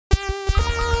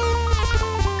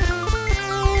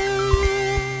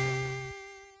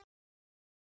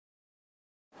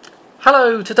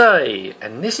Hello today,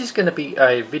 and this is going to be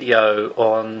a video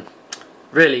on,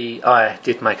 really I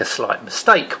did make a slight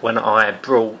mistake when I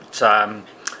brought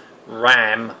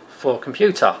RAM for a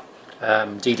computer,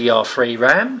 DDR3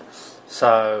 RAM.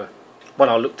 So when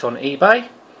I looked on eBay,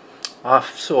 I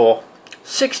saw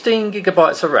 16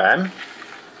 gigabytes of RAM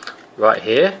right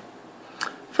here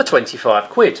for 25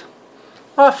 quid.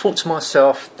 I thought to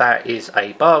myself, that is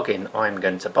a bargain, I'm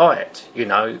going to buy it. You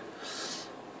know,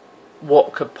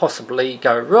 what could possibly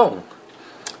go wrong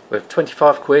with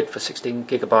 25 quid for 16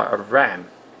 gigabyte of RAM?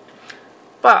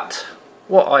 But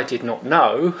what I did not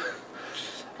know,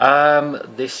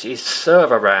 this is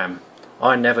server RAM.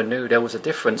 I never knew there was a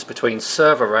difference between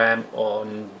server RAM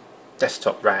and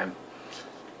desktop RAM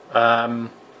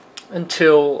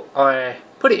until I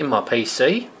put it in my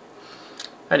PC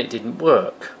and it didn't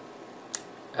work.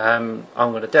 I'm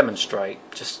going to demonstrate.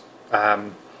 Just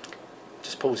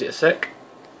pause it a sec.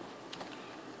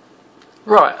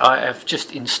 Right, I have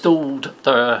just installed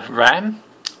the RAM.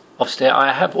 Obviously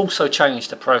I have also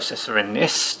changed the processor in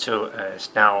this to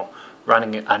it's now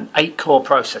running an 8-core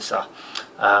processor,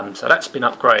 so that's been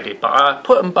upgraded, but I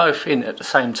put them both in at the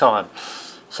same time.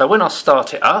 So when I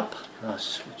start it up, I'll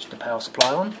switch the power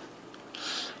supply on.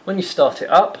 When you start it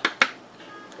up,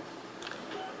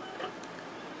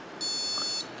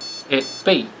 it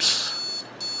beeps.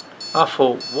 I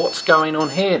thought, what's going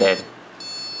on here then?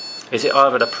 Is it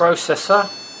either the processor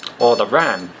or the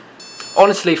RAM?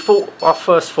 Honestly, I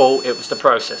first thought it was the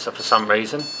processor for some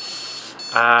reason,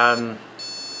 and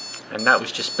that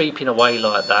was just beeping away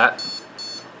like that.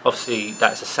 Obviously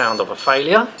that's a sound of a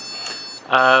failure.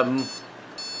 Right,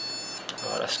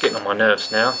 that's getting on my nerves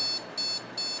now.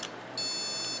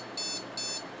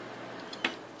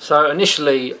 So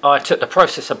initially I took the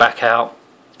processor back out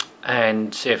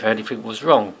and see if anything was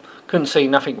wrong. Couldn't see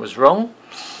nothing was wrong.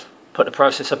 Put the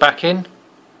processor back in,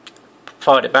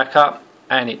 fired it back up,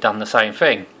 and it done the same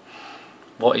thing.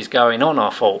 What is going on, I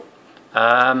thought,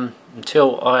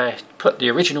 until I put the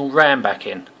original RAM back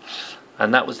in,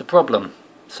 and that was the problem.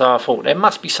 So I thought there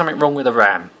must be something wrong with the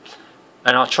RAM,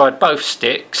 and I tried both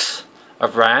sticks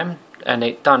of RAM and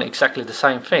it done exactly the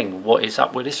same thing. What is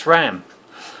up with this RAM?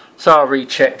 So I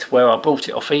rechecked where I bought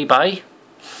it off eBay,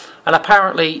 and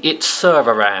apparently it's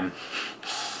server RAM,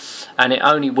 and it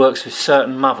only works with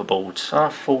certain motherboards. I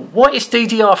thought, what is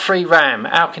DDR3 RAM?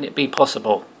 How can it be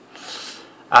possible?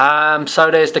 So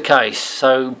there's the case.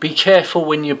 So be careful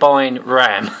when you're buying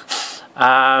RAM.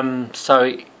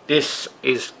 So this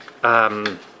is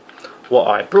what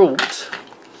I brought.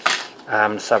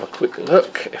 Let's have a quick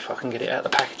look if I can get it out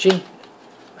of the packaging.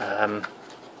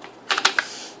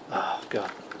 Oh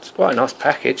god, it's quite nice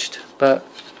packaged, but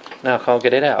now I can't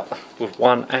get it out with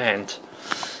one hand.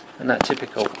 And that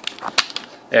typical.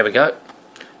 There we go.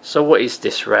 So what is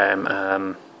this RAM?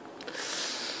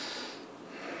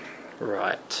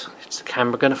 Right, is the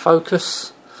camera going to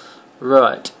focus?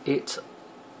 Right, it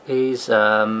is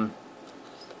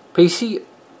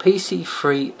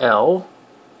PC3L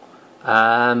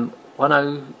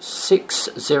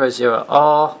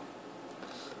 10600R.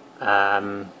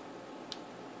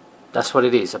 That's what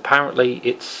it is. Apparently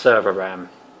it's server RAM.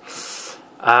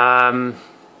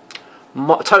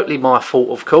 Totally my fault,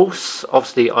 of course.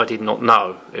 Obviously I did not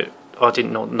know. I did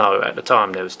not know at the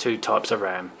time there was two types of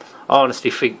RAM. I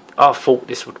honestly thought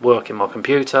this would work in my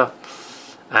computer,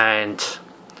 and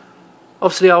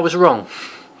obviously I was wrong.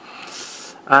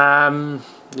 It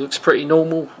looks pretty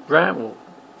normal RAM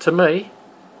to me.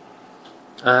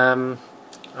 I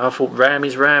thought RAM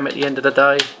is RAM at the end of the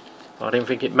day. I didn't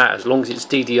think it matters as long as it's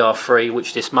DDR3,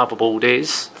 which this motherboard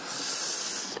is.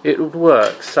 It would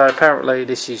work. So apparently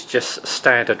this is just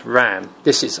standard RAM.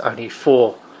 This is only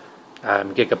 4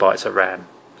 gigabytes of RAM.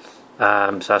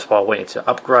 So that's why I wanted to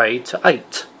upgrade to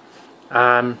 8.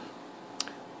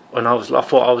 When I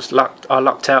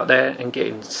lucked out there and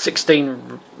getting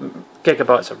 16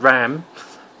 gigabytes of RAM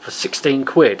for 16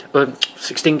 quid.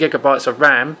 16 gigabytes of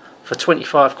RAM for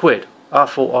 25 quid. I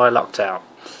thought I lucked out,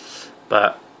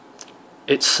 but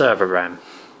it's server RAM.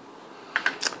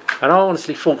 And I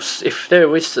honestly thought if there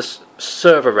was a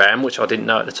server RAM, which I didn't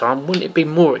know at the time, wouldn't it be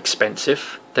more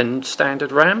expensive than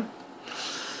standard RAM?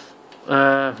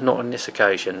 Not on this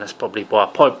occasion. That's probably why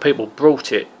people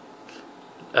brought it,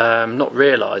 not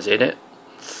realising it,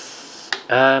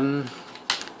 and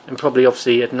probably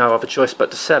obviously had no other choice but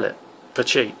to sell it for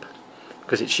cheap,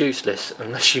 because it's useless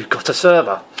unless you've got a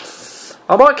server.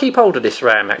 I might keep hold of this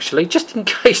RAM actually, just in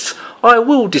case I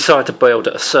will decide to build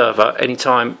a server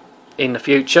anytime in the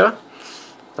future.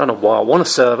 I don't know why I want a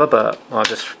server, but I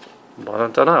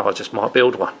don't know, I just might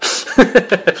build one.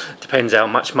 Depends how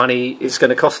much money it's going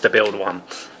to cost to build one.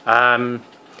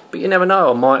 but you never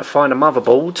know, I might find a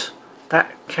motherboard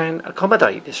that can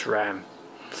accommodate this RAM.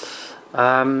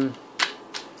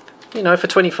 You know, for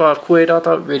 25 quid I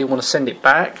don't really want to send it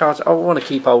back. I want to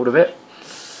keep hold of it,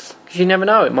 because you never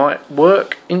know, it might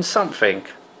work in something.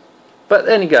 But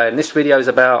then again, this video is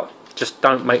about just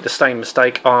don't make the same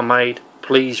mistake I made.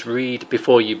 Please read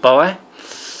before you buy,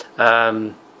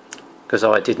 because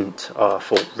I didn't. I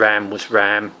thought RAM was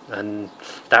RAM and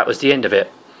that was the end of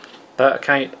it. But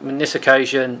okay, in this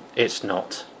occasion it's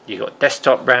not. You got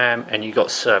desktop RAM and you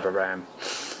got server RAM,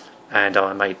 and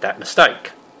I made that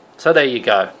mistake. So there you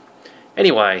go.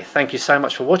 Anyway, thank you so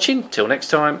much for watching. Till next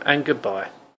time, and goodbye.